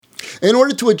In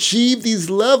order to achieve these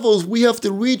levels, we have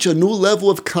to reach a new level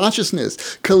of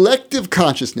consciousness, collective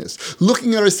consciousness,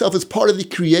 looking at ourselves as part of the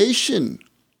creation.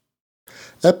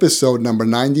 Episode number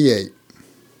 98.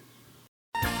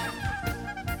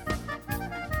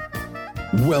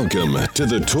 Welcome to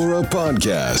the Torah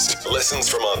Podcast. Lessons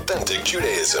from authentic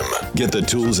Judaism. Get the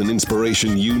tools and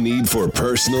inspiration you need for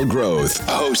personal growth.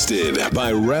 Hosted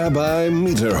by Rabbi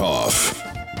Mitterhoff.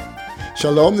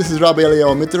 Shalom, this is Rabbi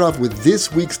Eliyahu Mitterhoff with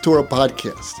this week's Torah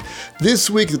Podcast. This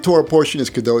week, the Torah portion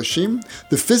is Kedoshim,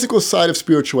 the physical side of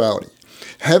spirituality,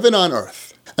 heaven on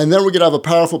earth. And then we're going to have a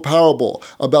powerful parable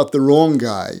about the wrong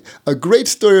guy, a great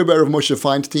story about Rav Moshe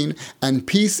Feinstein, and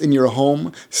peace in your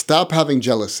home. Stop having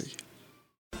jealousy.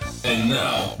 And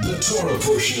now, the Torah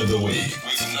portion of the week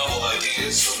with novel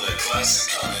ideas from the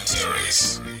classic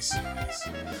commentaries.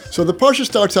 So the parsha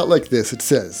starts out like this. It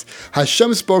says,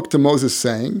 Hashem spoke to Moses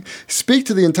saying, speak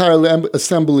to the entire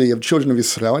assembly of children of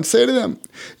Israel and say to them,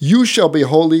 you shall be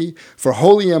holy, for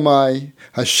holy am I,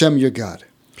 Hashem your God.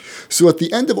 So at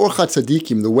the end of Orchat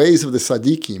Tzadikim, the ways of the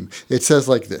Tzadikim, it says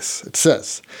like this. It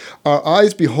says, our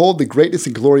eyes behold the greatness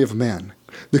and glory of man,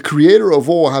 the creator of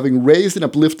all, having raised and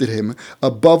uplifted him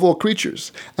above all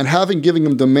creatures, and having given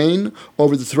him domain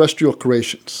over the terrestrial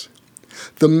creations.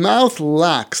 The mouth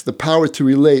lacks the power to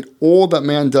relate all that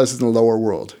man does in the lower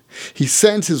world. He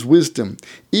sends his wisdom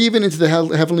even into the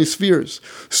heavenly spheres,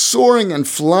 soaring and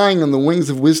flying on the wings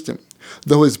of wisdom,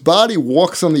 though his body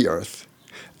walks on the earth,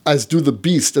 as do the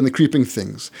beast and the creeping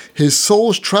things. His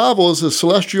soul travels the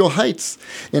celestial heights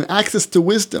in access to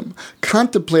wisdom,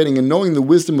 contemplating and knowing the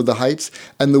wisdom of the heights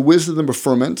and the wisdom of the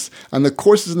firmaments and the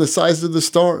courses and the sizes of the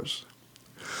stars.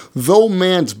 Though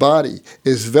man's body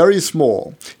is very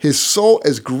small, his soul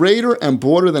is greater and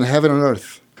broader than heaven and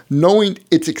earth, knowing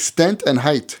its extent and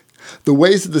height, the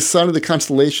ways of the sun and the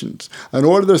constellations, and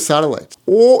all of their satellites.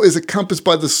 All is encompassed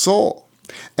by the soul,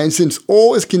 and since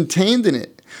all is contained in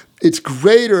it, it's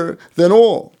greater than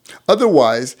all.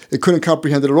 Otherwise, it couldn't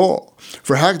comprehend it at all.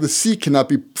 For how the sea cannot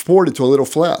be poured into a little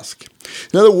flask.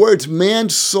 In other words,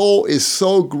 man's soul is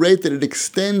so great that it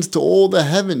extends to all the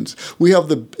heavens. We have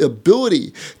the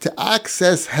ability to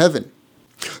access heaven.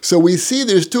 So we see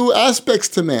there's two aspects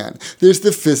to man. There's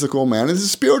the physical man and there's the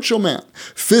spiritual man.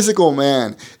 Physical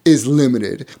man is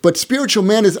limited, but spiritual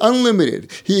man is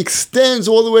unlimited. He extends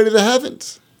all the way to the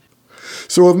heavens.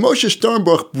 So Rav Moshe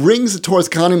Sternbuch brings the Torah's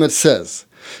Kohanim that says,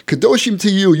 Kedoshim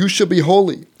to you, you shall be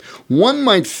holy. One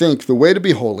might think the way to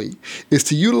be holy is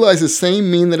to utilize the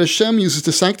same mean that Hashem uses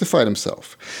to sanctify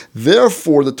himself.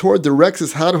 Therefore, the Torah directs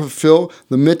us how to fulfill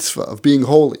the mitzvah of being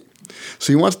holy.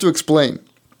 So he wants to explain.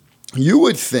 You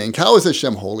would think, how is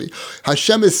Hashem holy?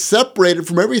 Hashem is separated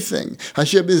from everything.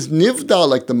 Hashem is nivdal,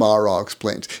 like the Maharal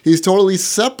explains. He's totally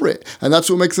separate, and that's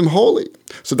what makes him holy.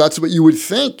 So that's what you would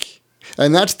think.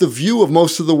 And that's the view of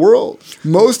most of the world.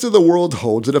 Most of the world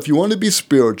holds that if you want to be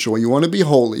spiritual, you want to be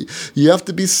holy, you have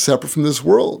to be separate from this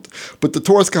world. But the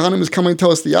Torah's Kohanim is coming to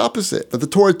tell us the opposite, that the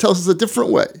Torah tells us a different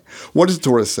way. What does the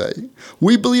Torah say?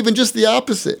 We believe in just the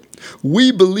opposite.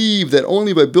 We believe that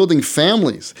only by building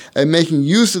families and making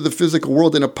use of the physical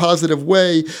world in a positive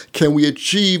way can we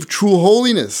achieve true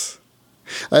holiness.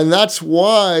 And that's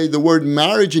why the word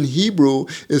marriage in Hebrew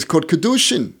is called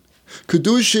kedushin.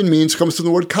 Kedushin comes from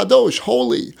the word kadosh,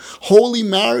 holy. Holy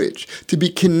marriage, to be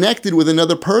connected with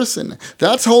another person.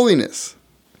 That's holiness.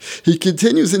 He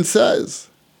continues and says,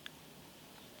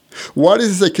 why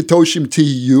does it say kedoshim to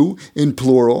you in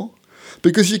plural?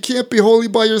 Because you can't be holy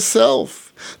by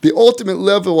yourself. The ultimate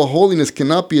level of holiness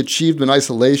cannot be achieved in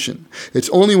isolation. It's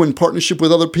only in partnership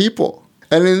with other people.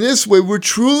 And in this way, we're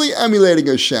truly emulating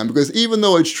Hashem, because even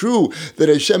though it's true that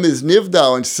Hashem is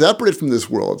nivdal and separate from this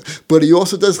world, but he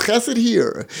also does chesed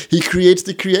here. He creates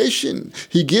the creation.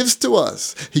 He gives to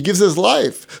us. He gives us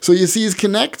life. So you see, he's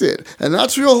connected. And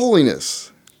that's real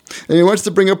holiness. And he wants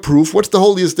to bring a proof. What's the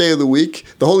holiest day of the week?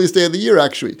 The holiest day of the year,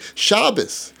 actually.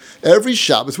 Shabbos. Every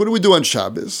Shabbos, what do we do on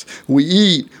Shabbos? We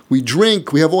eat, we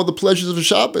drink, we have all the pleasures of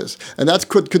Shabbos. And that's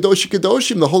Kadosh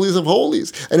Kadoshim, the holiest of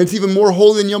holies. And it's even more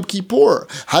holy than Yom Kippur.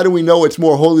 How do we know it's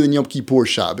more holy than Yom Kippur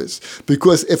Shabbos?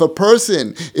 Because if a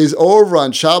person is over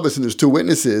on Shabbos and there's two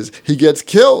witnesses, he gets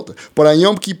killed. But on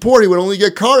Yom Kippur, he would only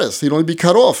get karas. He'd only be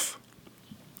cut off.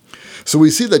 So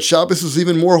we see that Shabbos is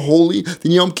even more holy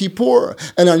than Yom Kippur.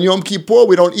 And on Yom Kippur,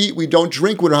 we don't eat, we don't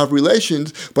drink, we don't have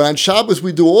relations. But on Shabbos,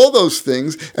 we do all those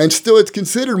things, and still it's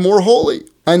considered more holy.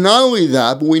 And not only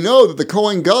that, but we know that the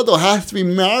Kohen Gadol has to be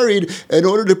married in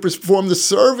order to perform the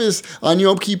service on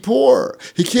Yom Kippur.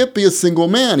 He can't be a single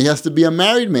man. He has to be a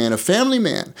married man, a family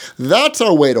man. That's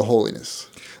our way to holiness.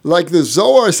 Like the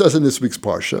Zohar says in this week's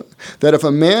Parsha, that if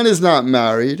a man is not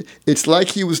married, it's like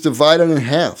he was divided in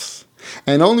halves.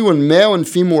 And only when male and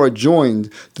female are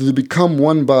joined do they become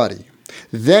one body.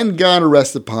 Then God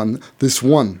rests upon this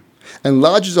one and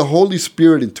lodges a Holy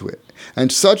Spirit into it.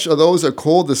 And such are those that are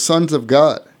called the sons of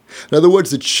God. In other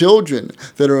words, the children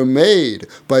that are made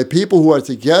by people who are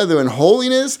together in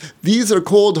holiness, these are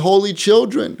called holy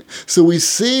children. So we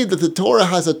see that the Torah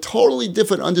has a totally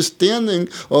different understanding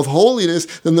of holiness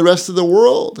than the rest of the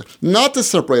world. Not to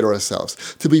separate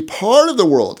ourselves, to be part of the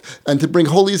world and to bring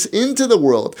holiness into the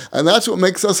world. And that's what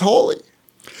makes us holy.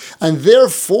 And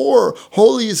therefore,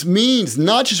 holiness means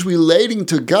not just relating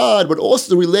to God, but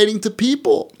also relating to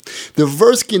people. The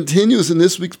verse continues in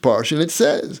this week's parsha, and it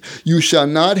says, "You shall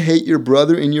not hate your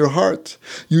brother in your heart.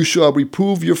 You shall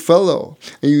reprove your fellow,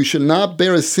 and you shall not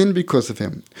bear a sin because of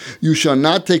him. You shall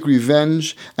not take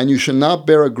revenge, and you shall not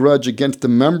bear a grudge against the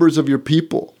members of your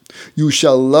people. You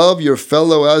shall love your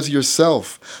fellow as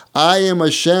yourself. I am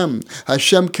Hashem."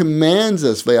 Hashem commands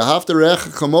us, "Ve'ahavta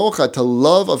re'echa kamocha," to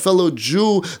love a fellow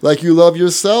Jew like you love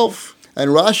yourself.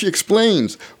 And Rashi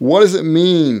explains, what does it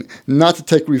mean not to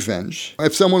take revenge?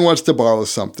 If someone wants to borrow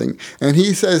something and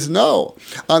he says no,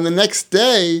 on the next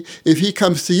day, if he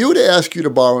comes to you to ask you to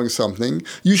borrow something,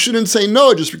 you shouldn't say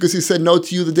no just because he said no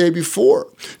to you the day before.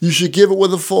 You should give it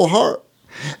with a full heart.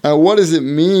 And what does it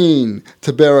mean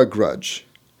to bear a grudge?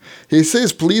 He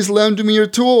says, "Please lend me your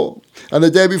tool." And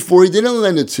the day before, he didn't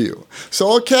lend it to you.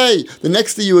 So, okay, the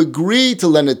next day you agree to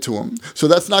lend it to him. So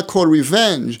that's not called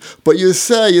revenge. But you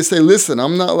say, "Listen,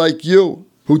 I'm not like you,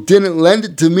 who didn't lend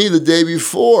it to me the day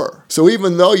before." So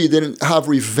even though you didn't have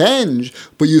revenge,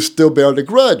 but you still bear the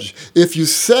grudge. If you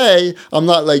say, "I'm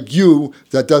not like you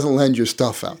that doesn't lend your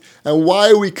stuff out." And why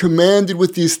are we commanded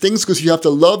with these things? Because you have to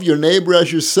love your neighbor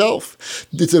as yourself.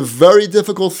 It's a very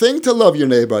difficult thing to love your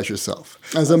neighbor as yourself.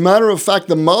 As a matter of fact,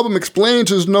 the Malbim explains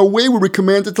there's no way we're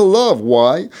commanded to love.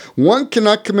 Why? One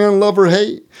cannot command love or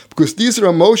hate, because these are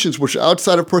emotions which are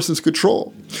outside a person's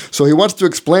control. So he wants to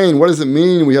explain, what does it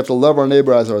mean we have to love our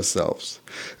neighbor as ourselves?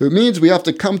 It means we have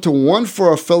to come to one for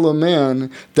our fellow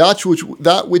man,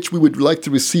 that which we would like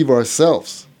to receive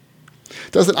ourselves.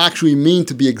 It doesn't actually mean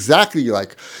to be exactly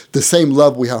like the same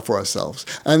love we have for ourselves.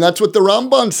 And that's what the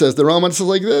Ramban says. The Ramban says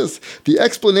like this: the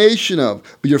explanation of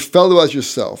your fellow as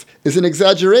yourself is an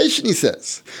exaggeration, he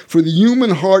says. For the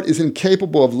human heart is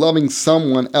incapable of loving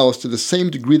someone else to the same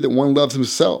degree that one loves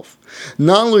himself.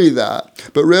 Not only that,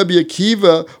 but Rabbi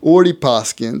Akiva already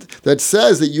paskined that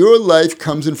says that your life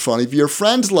comes in front of your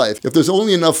friend's life. If there's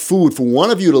only enough food for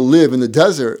one of you to live in the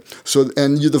desert,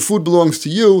 the food belongs to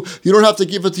you, you don't have to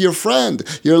give it to your friend.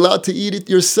 You're allowed to eat it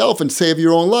yourself and save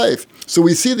your own life. So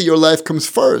we see that your life comes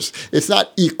first. It's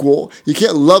not equal. You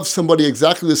can't love somebody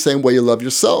exactly the same way you love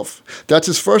yourself. That's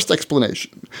his first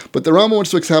explanation. But the Rambam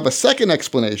wants to have a second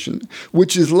explanation,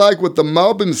 which is like what the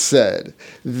Malbim said,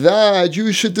 that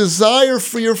you should desire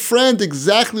for your friend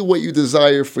exactly what you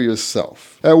desire for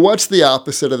yourself. And what's the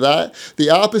opposite of that?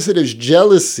 The opposite is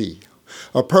jealousy.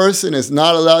 A person is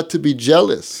not allowed to be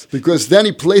jealous, because then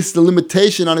he places the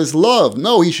limitation on his love.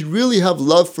 No, he should really have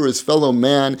love for his fellow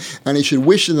man, and he should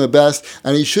wish him the best,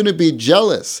 and he shouldn't be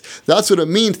jealous. That's what it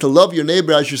means to love your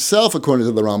neighbor as yourself, according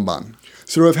to the Ramban.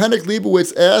 So Rav Henrik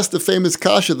Leibowitz asked the famous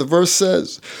kasha. The verse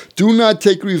says, "Do not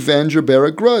take revenge or bear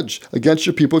a grudge against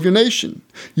your people of your nation.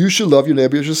 You should love your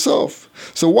neighbor as yourself."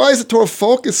 So why is the Torah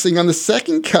focusing on the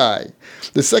second guy?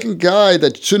 The second guy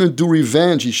that shouldn't do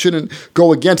revenge. He shouldn't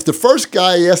go against the first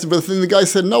guy. He asked him for the thing. The guy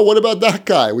said, "No, what about that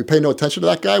guy? We pay no attention to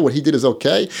that guy. What he did is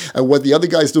okay, and what the other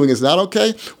guy is doing is not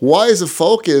okay." Why is the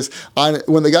focus on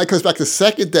when the guy comes back the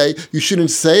second day, you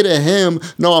shouldn't say to him,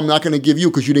 "No, I'm not going to give you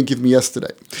because you didn't give me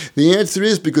yesterday"? The answer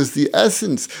is because the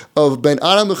essence of Ben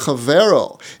Adam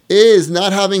Chavero is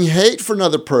not having hate for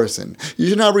another person. You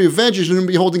shouldn't have revenge. You shouldn't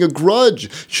be holding a grudge. You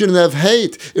shouldn't have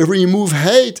hate. If we remove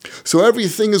hate, so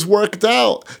everything is worked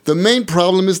out. The main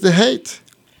problem is the hate.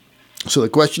 So the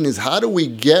question is, how do we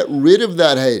get rid of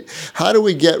that hate? How do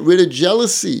we get rid of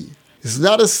jealousy? It's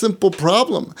not a simple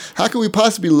problem. How can we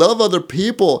possibly love other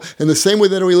people in the same way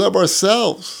that we love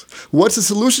ourselves? What's the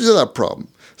solution to that problem?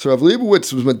 So Rav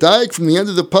Leibowitz was medayik from the end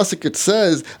of the pasuk. It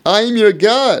says, "I am your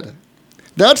God."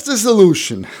 That's the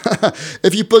solution.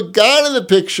 If you put God in the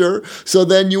picture, so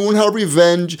then you won't have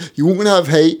revenge, you won't have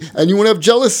hate, and you won't have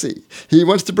jealousy. He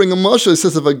wants to bring a mashal. He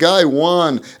says if a guy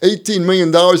won $18 million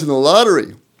in the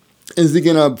lottery, is he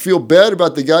going to feel bad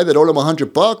about the guy that owed him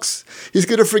 $100? He's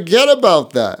going to forget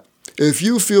about that. If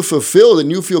you feel fulfilled and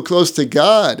you feel close to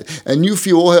God and you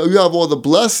feel you have all the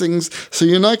blessings, so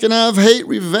you're not going to have hate,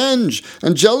 revenge,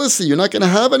 and jealousy. You're not going to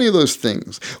have any of those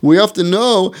things. We have to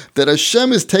know that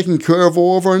Hashem is taking care of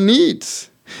all of our needs.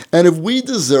 And if we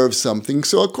deserve something,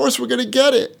 so of course we're going to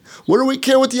get it. What do we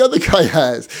care what the other guy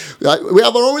has? We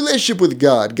have our own relationship with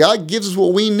God. God gives us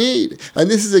what we need. And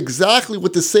this is exactly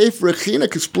what the Sefer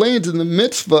Chinuch explains in the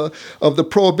mitzvah of the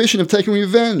prohibition of taking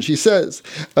revenge. He says,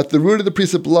 at the root of the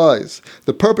precept lies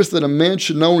the purpose that a man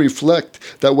should know and reflect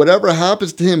that whatever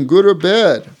happens to him, good or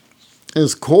bad,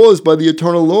 is caused by the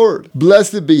eternal Lord.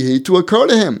 Blessed be he to occur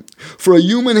to him. For a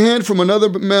human hand from another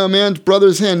man's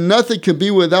brother's hand, nothing can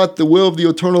be without the will of the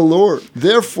eternal Lord.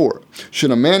 Therefore,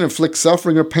 should a man inflict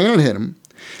suffering or pain on him,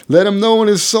 let him know in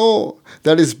his soul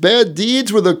that his bad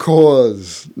deeds were the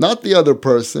cause, not the other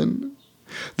person.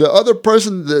 The other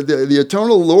person, the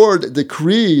eternal Lord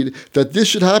decreed that this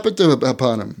should happen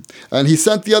upon him. And he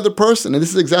sent the other person. And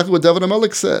this is exactly what David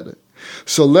HaMelech said.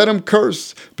 So let him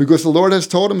curse, because the Lord has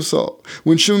told him so.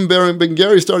 When Shimon ben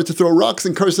Geri started to throw rocks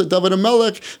and curse at David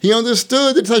HaMelech, he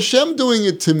understood it's Hashem doing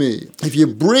it to me. If you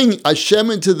bring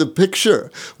Hashem into the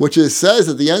picture, which it says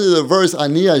at the end of the verse,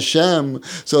 Ani Hashem,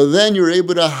 so then you're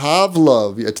able to have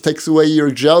love. It takes away your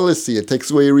jealousy. It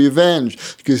takes away your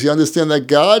revenge, because you understand that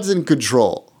God's in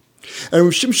control. And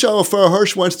Rav Shimshon Ofer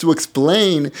Hirsch wants to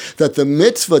explain that the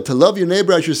mitzvah to love your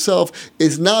neighbor as yourself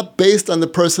is not based on the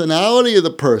personality of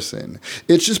the person.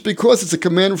 It's just because it's a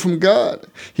command from God.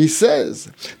 He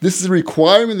says, this is a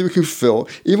requirement that we can fulfill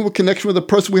even with connection with a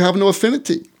person we have no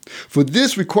affinity. For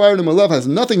this requirement of love has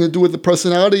nothing to do with the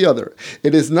personality of the other.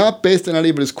 It is not based on any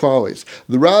of his qualities.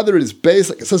 Rather, it is based,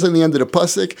 like it says in the end of the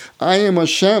pasuk, I am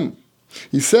Hashem.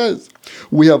 He says,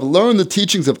 we have learned the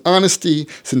teachings of honesty,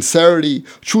 sincerity,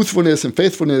 truthfulness and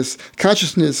faithfulness,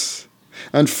 consciousness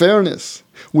and fairness.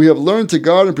 We have learned to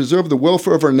guard and preserve the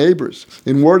welfare of our neighbors,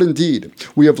 in word and deed.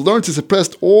 We have learned to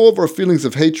suppress all of our feelings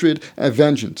of hatred and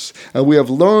vengeance. And we have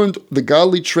learned the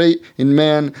godly trait in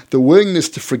man, the willingness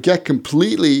to forget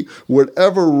completely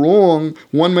whatever wrong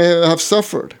one may have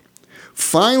suffered.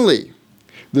 Finally,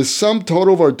 the sum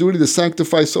total of our duty to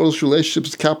sanctify social relationships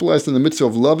is capitalized in the mitzvah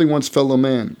of loving one's fellow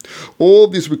man. All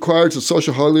of these requirements of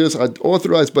social holiness are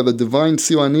authorized by the divine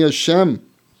seal Ani Hashem.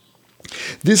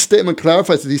 This statement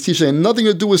clarifies that these teachings have nothing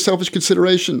to do with selfish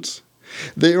considerations.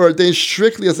 They are ordained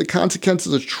strictly as the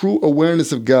consequences of true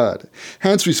awareness of God.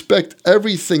 Hence, respect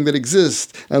everything that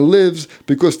exists and lives,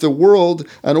 because the world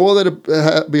and all that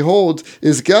it beholds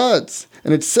is God's,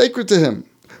 and it's sacred to Him.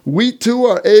 We too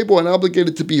are able and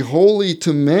obligated to be holy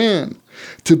to man,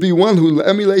 to be one who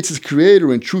emulates his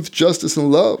Creator in truth, justice,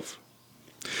 and love.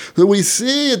 So we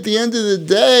see at the end of the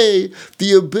day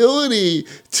the ability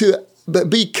to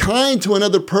be kind to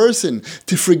another person,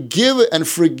 to forgive and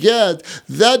forget.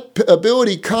 That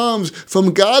ability comes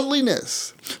from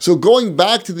godliness. So going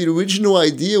back to the original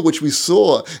idea which we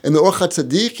saw in the Orchat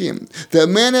Tzadikim, that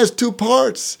man has two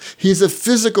parts. He has a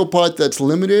physical part that's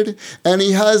limited, and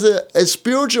he has a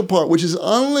spiritual part which is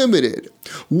unlimited.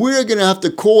 We're going to have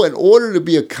to call, in order to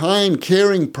be a kind,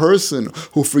 caring person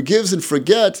who forgives and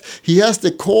forgets, he has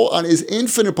to call on his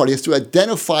infinite part. He has to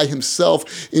identify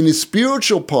himself in his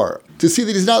spiritual part, to see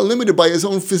that he's not limited by his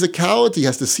own physicality. He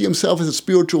has to see himself as a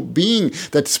spiritual being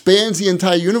that spans the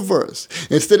entire universe.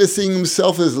 Instead of seeing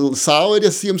himself as solid, he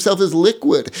has to see himself as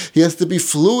liquid. He has to be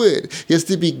fluid. He has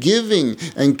to be giving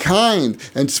and kind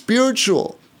and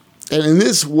spiritual. And in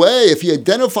this way, if he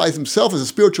identifies himself as a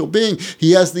spiritual being,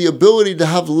 he has the ability to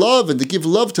have love and to give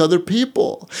love to other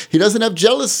people. He doesn't have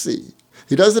jealousy.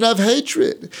 He doesn't have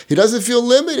hatred. He doesn't feel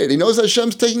limited. He knows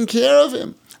Hashem's taking care of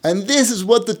him. And this is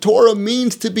what the Torah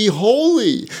means to be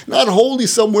holy. Not holy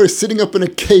somewhere sitting up in a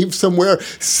cave somewhere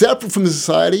separate from the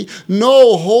society.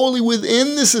 No, holy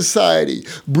within the society.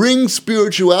 Bring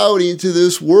spirituality into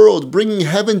this world, bringing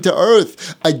heaven to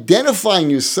earth,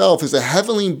 identifying yourself as a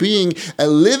heavenly being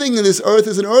and living in this earth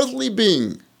as an earthly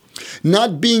being.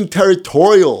 Not being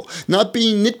territorial, not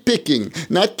being nitpicking,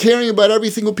 not caring about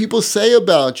everything what people say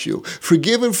about you.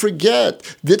 Forgive and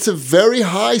forget. That's a very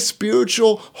high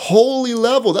spiritual, holy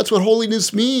level. That's what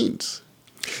holiness means.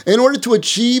 In order to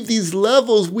achieve these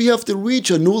levels, we have to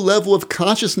reach a new level of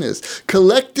consciousness,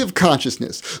 collective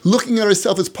consciousness, looking at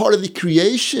ourselves as part of the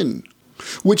creation,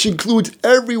 which includes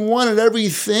everyone and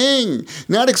everything,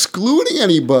 not excluding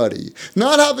anybody,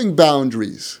 not having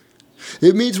boundaries.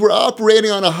 It means we're operating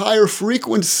on a higher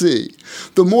frequency.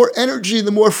 The more energy,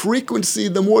 the more frequency,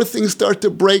 the more things start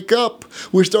to break up.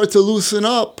 We start to loosen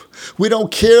up. We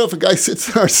don't care if a guy sits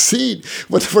in our seat,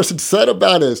 what the person said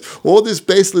about us. All this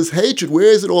baseless hatred, where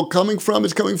is it all coming from?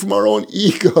 It's coming from our own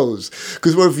egos,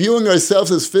 because we're viewing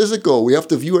ourselves as physical. We have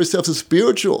to view ourselves as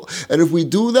spiritual. And if we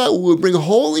do that, we will bring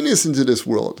holiness into this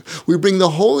world. We bring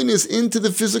the holiness into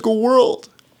the physical world.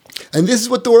 And this is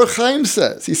what the Or Chaim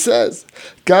says. He says,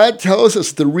 God tells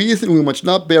us the reason we must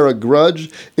not bear a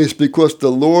grudge is because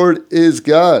the Lord is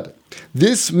God.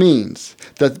 This means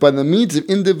that by the means of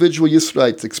individual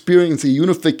Yisraelites experiencing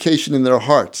unification in their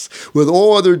hearts with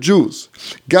all other Jews,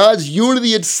 God's unity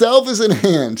itself is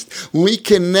enhanced. When we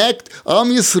connect Am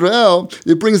Yisrael,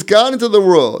 it brings God into the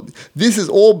world. This is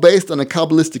all based on a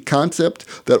Kabbalistic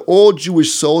concept that all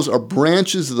Jewish souls are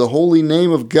branches of the holy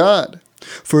name of God,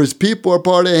 for his people are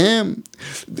part of him.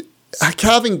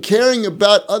 Caring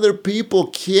about other people,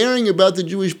 caring about the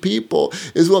Jewish people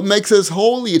is what makes us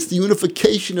holy. It's the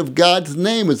unification of God's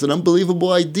name. It's an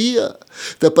unbelievable idea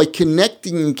that by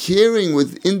connecting and caring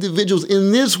with individuals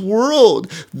in this world,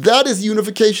 that is the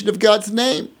unification of God's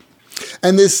name.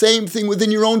 And the same thing within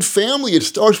your own family. It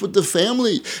starts with the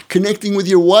family, connecting with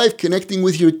your wife, connecting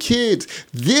with your kids.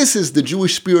 This is the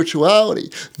Jewish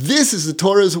spirituality. This is the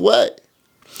Torah's way.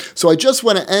 So I just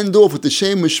want to end off with the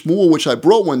Shem Shmuel, which I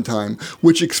brought one time,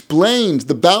 which explains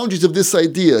the boundaries of this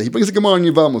idea. He brings a Gemara in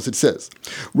Yevamos. It says,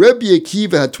 Rebbe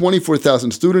Akiva had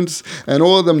 24,000 students, and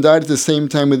all of them died at the same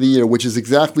time of the year, which is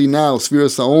exactly now,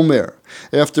 Sfiras HaOmer,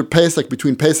 after Pesach,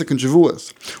 between Pesach and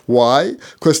Shavuos. Why?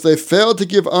 Because they failed to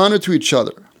give honor to each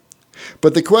other.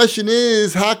 But the question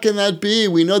is, how can that be?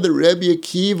 We know that Rebbe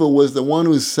Akiva was the one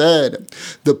who said,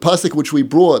 the pasuk which we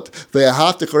brought,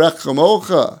 Ve'ahavta l'charecha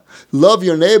kamocha, love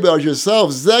your neighbor as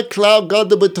yourself. Zeh klal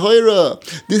gadol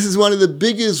b'Torah. This is one of the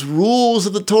biggest rules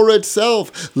of the Torah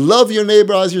itself. Love your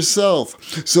neighbor as yourself.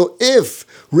 So if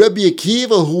Rebbe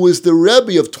Akiva, who was the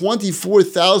Rebbe of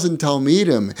 24,000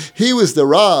 Talmidim, he was the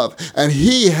Rav, and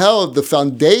he held the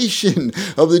foundation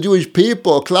of the Jewish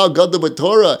people. Klal gadol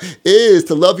b'Torah is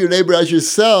to love your neighbor as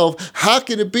yourself. How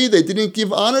can it be they didn't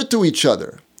give honor to each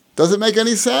other? Doesn't make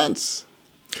any sense.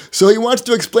 So he wants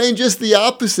to explain just the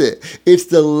opposite. It's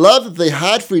the love that they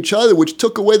had for each other which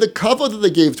took away the kavod that they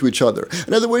gave to each other.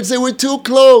 In other words, they were too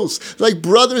close, like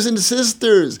brothers and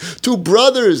sisters. Two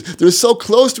brothers, they're so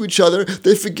close to each other,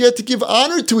 they forget to give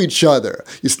honor to each other.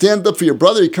 You stand up for your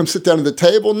brother, you come sit down at the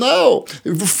table. No,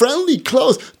 friendly,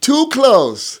 close, too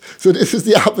close. So this is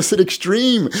the opposite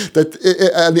extreme. That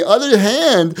on the other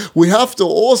hand, we have to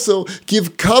also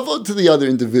give kavod to the other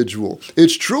individual.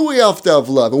 It's true we have to have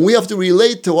love, and we have to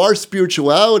relate to our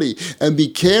spirituality and be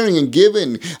caring and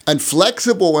giving and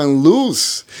flexible and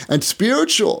loose and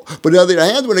spiritual. But on the other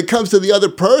hand, when it comes to the other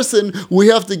person, we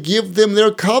have to give them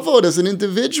their kavod as an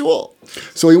individual.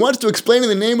 So he wants to explain in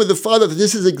the name of the Father that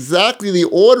this is exactly the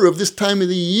order of this time of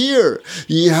the year.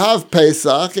 You have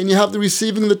Pesach and you have the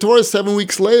receiving of the Torah 7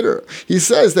 weeks later. He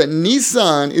says that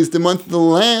Nisan is the month of the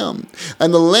Lamb,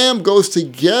 and the Lamb goes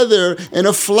together in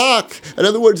a flock. In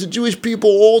other words, the Jewish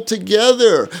people all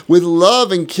together with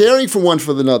love and caring for one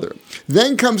for another.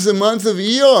 Then comes the month of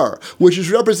Iyar, which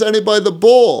is represented by the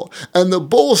bull, and the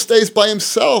bull stays by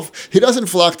himself. He doesn't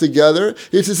flock together.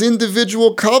 It's his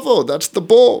individual kavod. That's the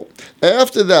bull.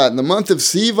 After that, in the month of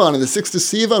Sivan, in the 6th of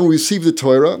Sivan, we receive the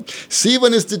Torah.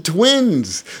 Sivan is the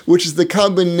twins, which is the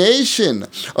combination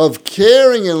of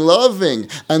caring and loving,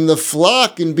 and the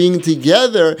flock and being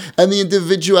together, and the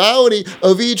individuality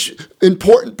of each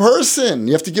important person.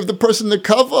 You have to give the person the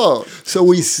kavod. So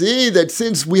we see that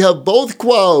since we have both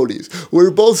qualities,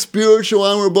 we're both spiritual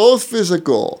and we're both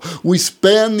physical. We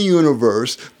span the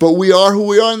universe, but we are who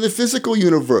we are in the physical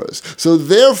universe. So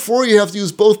therefore, you have to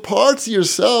use both parts of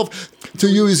yourself to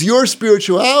use your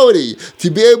spirituality, to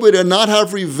be able to not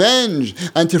have revenge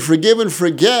and to forgive and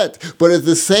forget, but at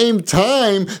the same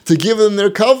time, to give them their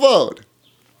kavod.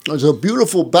 There's a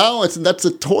beautiful balance, and that's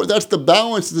the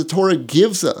balance that the Torah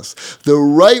gives us. The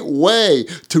right way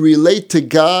to relate to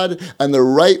God and the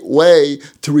right way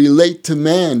to relate to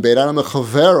man. Beit Adam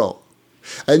Chavero.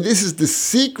 And this is the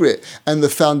secret and the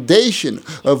foundation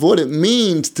of what it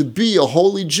means to be a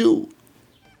holy Jew.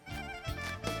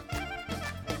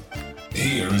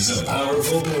 Here is a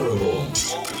powerful parable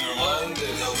to open your mind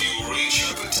and help you reach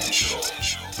your potential.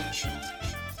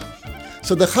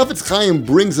 So the Chafetz Chaim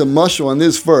brings a mashal on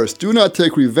this verse. Do not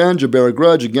take revenge or bear a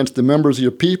grudge against the members of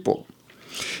your people.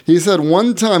 He said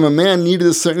one time a man needed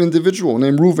a certain individual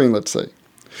named Ruvain, let's say.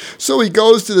 So he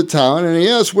goes to the town and he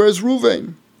asks, where's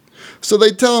Ruvain? So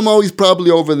they tell him, oh, he's probably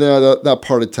over there, that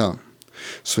part of town.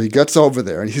 So he gets over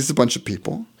there and he sees a bunch of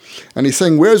people. And he's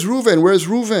saying, where's Ruvain? Where's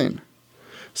Ruvain?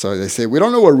 So they say, we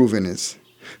don't know where Ruvain is.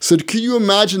 So can you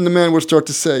imagine the man would start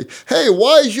to say, hey,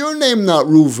 why is your name not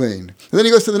Ruvain? And then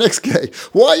he goes to the next guy,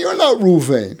 why you're not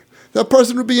Ruvain? That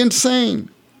person would be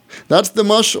insane. That's the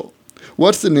mashal.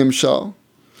 What's the nimshal?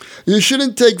 You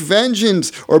shouldn't take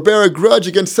vengeance or bear a grudge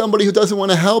against somebody who doesn't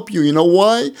want to help you. You know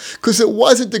why? Because it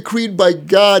wasn't decreed by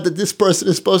God that this person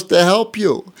is supposed to help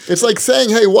you. It's like saying,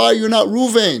 hey, why are you not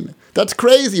Ruvain? That's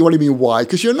crazy. What do you mean, why?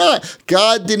 Because you're not.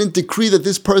 God didn't decree that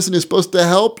this person is supposed to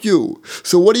help you.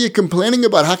 So what are you complaining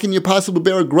about? How can you possibly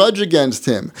bear a grudge against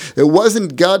him? It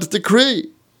wasn't God's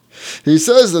decree. He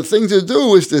says the thing to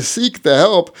do is to seek the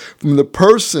help from the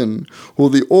person who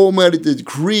the Almighty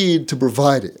decreed to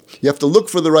provide it. You have to look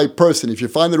for the right person. If you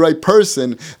find the right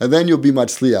person, and then you'll be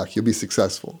matzliach, you'll be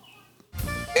successful.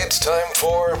 It's time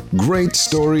for Great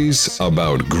Stories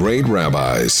About Great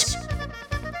Rabbis.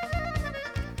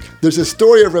 There's a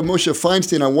story of Rav Moshe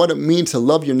Feinstein on what it means to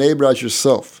love your neighbor as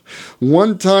yourself.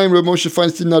 One time, Rav Moshe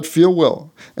Feinstein did not feel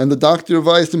well, and the doctor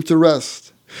advised him to rest.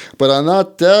 But on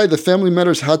that day, the family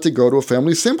members had to go to a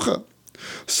family simcha.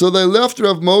 So they left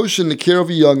Rav Moshe in the care of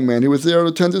a young man who was there to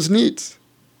attend his needs.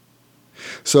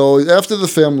 So after the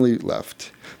family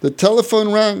left, the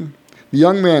telephone rang. The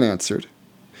young man answered.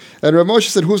 And Rav Moshe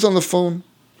said, "Who's on the phone?"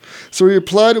 So he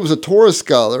replied it was a Torah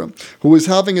scholar who was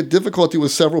having a difficulty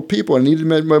with several people and needed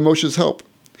Rav Moshe's help.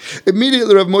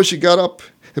 Immediately Rav Moshe got up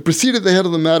and proceeded the head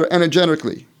of the matter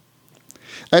energetically.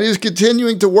 And he was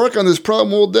continuing to work on this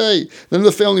problem all day. Then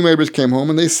the family members came home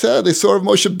and they said they saw Rav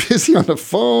Moshe busy on the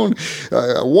phone,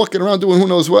 walking around doing who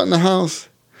knows what in the house.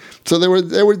 So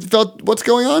they felt, what's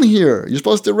going on here? You're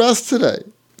supposed to rest today.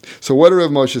 So what did Rav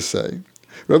Moshe say?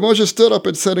 Rav Moshe stood up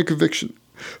and said in conviction,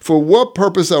 "For what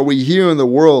purpose are we here in the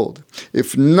world,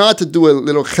 if not to do a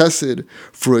little chesed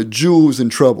for a Jew who's in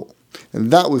trouble?"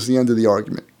 And that was the end of the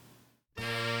argument.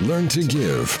 Learn to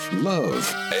give,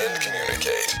 love, and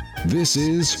communicate. This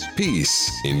is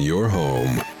Peace in Your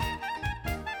Home.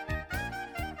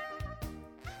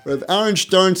 Rav Aaron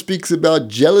Stern speaks about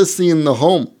jealousy in the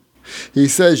home. He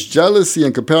says jealousy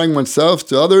and comparing oneself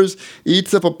to others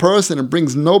eats up a person and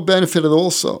brings no benefit at all.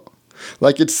 So,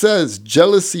 like it says,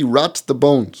 jealousy rots the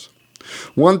bones.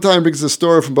 One time brings a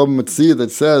story from Baba Metzia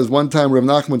that says one time Rav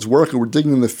Nachman's workers were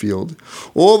digging in the field.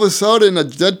 All of a sudden, a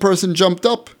dead person jumped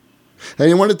up. And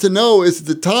he wanted to know, is it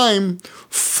the time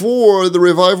for the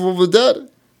revival of the dead?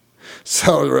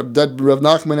 So Rav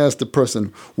Nachman asked the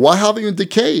person, "Why haven't you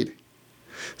decayed?"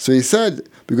 So he said,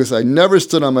 "Because I never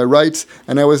stood on my rights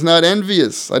and I was not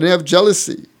envious. I didn't have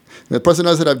jealousy." And the person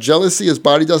doesn't have jealousy, his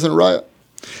body doesn't riot.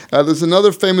 There's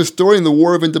another famous story in the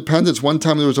War of Independence. One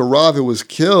time there was a Rav who was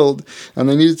killed and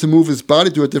they needed to move his body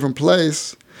to a different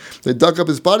place. They dug up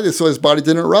his body, they saw his body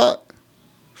didn't rot.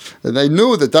 And they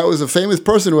knew that that was a famous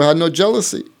person who had no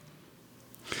jealousy.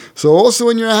 So also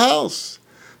in your house,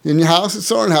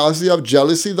 it's our house, you have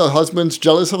jealousy. The husband's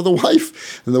jealous of the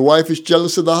wife, and the wife is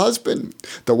jealous of the husband.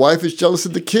 The wife is jealous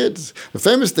of the kids. The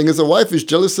famous thing is the wife is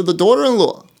jealous of the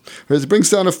daughter-in-law. It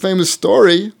brings down a famous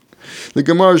story. The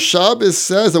Gemara Shabbos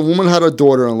says a woman had a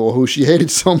daughter-in-law who she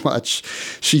hated so much.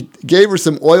 She gave her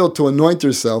some oil to anoint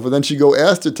herself, and then she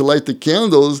asked her to light the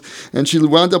candles, and she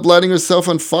wound up lighting herself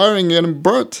on fire and getting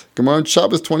burnt. Gemara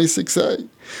Shabbos 26a.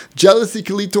 Jealousy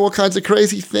can lead to all kinds of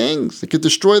crazy things. It could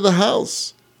destroy the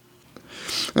house.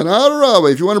 And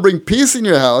Adarabah, if you want to bring peace in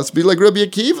your house, be like Rabbi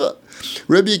Akiva.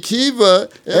 Rabbi Akiva,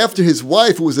 after his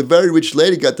wife, who was a very rich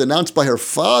lady, got denounced by her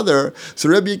father, so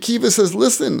Rabbi Akiva says,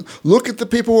 "Listen, look at the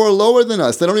people who are lower than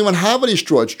us. They don't even have any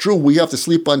straw. It's true, we have to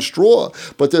sleep on straw."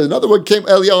 But another one came,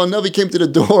 Eliyahu Navi came to the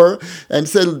door and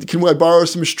said, "Can I borrow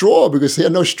some straw?" Because he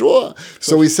had no straw.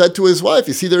 So he said to his wife,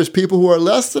 "You see, there's people who are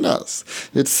less than us."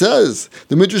 It says,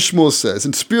 the Midrash Shmuel says,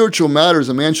 in spiritual matters,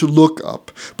 a man should look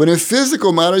up. But in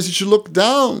physical matters, he should look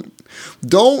down.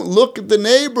 Don't look at the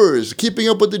neighbors. Keeping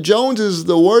up with the Joneses is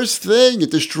the worst thing.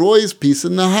 It destroys peace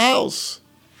in the house.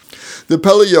 The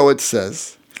Pele Yoetz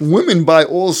says, women buy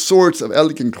all sorts of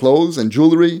elegant clothes and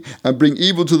jewelry and bring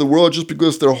evil to the world just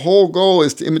because their whole goal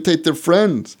is to imitate their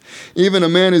friends. Even a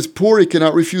man is poor, he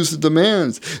cannot refuse the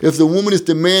demands. If the woman is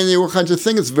demanding all kinds of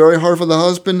things, it's very hard for the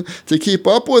husband to keep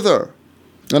up with her.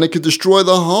 And it could destroy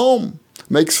the home.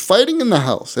 Makes fighting in the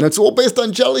house. And it's all based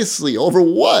on jealousy. Over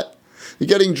what? You're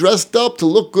getting dressed up to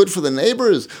look good for the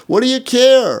neighbors. What do you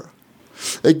care?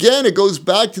 Again, it goes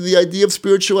back to the idea of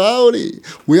spirituality.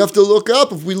 We have to look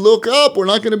up. If we look up, we're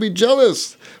not going to be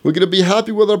jealous. We're going to be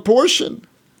happy with our portion.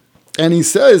 And he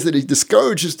says that he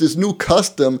discourages this new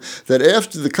custom that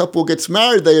after the couple gets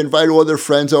married, they invite all their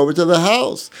friends over to the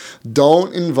house.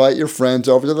 Don't invite your friends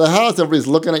over to the house. Everybody's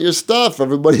looking at your stuff.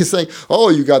 Everybody's saying, "Oh,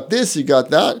 you got this, you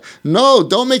got that." No,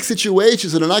 don't make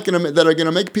situations that are going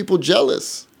to make people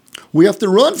jealous. We have to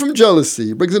run from jealousy.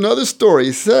 He brings another story.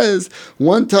 He says,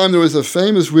 one time there was a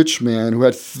famous rich man who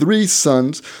had 3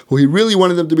 sons who he really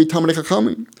wanted them to be Talmidei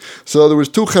Chachamim. So there was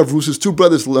 2 chavrus, 2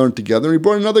 brothers learned together, and he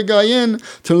brought another guy in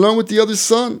to learn with the other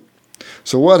son.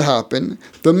 So what happened?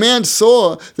 The man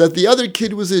saw that the other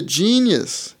kid was a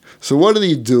genius. So what did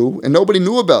he do? And nobody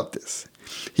knew about this.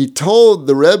 he told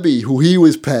the Rebbe who he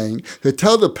was paying to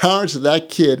tell the parents of that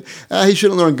kid, he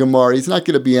shouldn't learn Gemara, he's not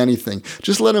going to be anything.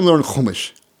 Just let him learn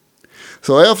Chumash.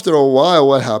 So after a while,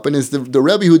 what happened is the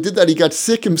Rebbe who did that, he got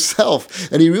sick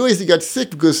himself. And he realized he got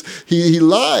sick because he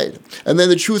lied. And then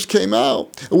the truth came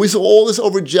out. And we saw all this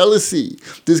over jealousy.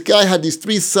 This guy had these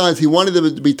 3 sons. He wanted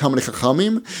them to be Talmidei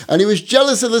Chachamim. And he was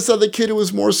jealous of this other kid who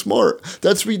was more smart.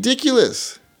 That's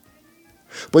ridiculous.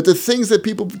 But the things that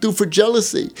people do for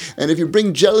jealousy. And if you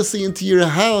bring jealousy into your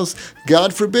house,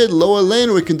 God forbid, lo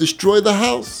aleinu, it can destroy the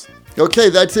house. Okay,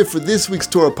 that's it for this week's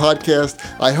Torah podcast.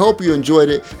 I hope you enjoyed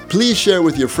it. Please share it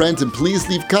with your friends and please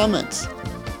leave comments.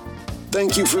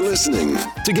 Thank you for listening.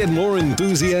 To get more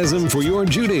enthusiasm for your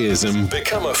Judaism,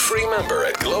 become a free member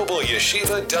at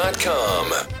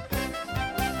globalyeshiva.com.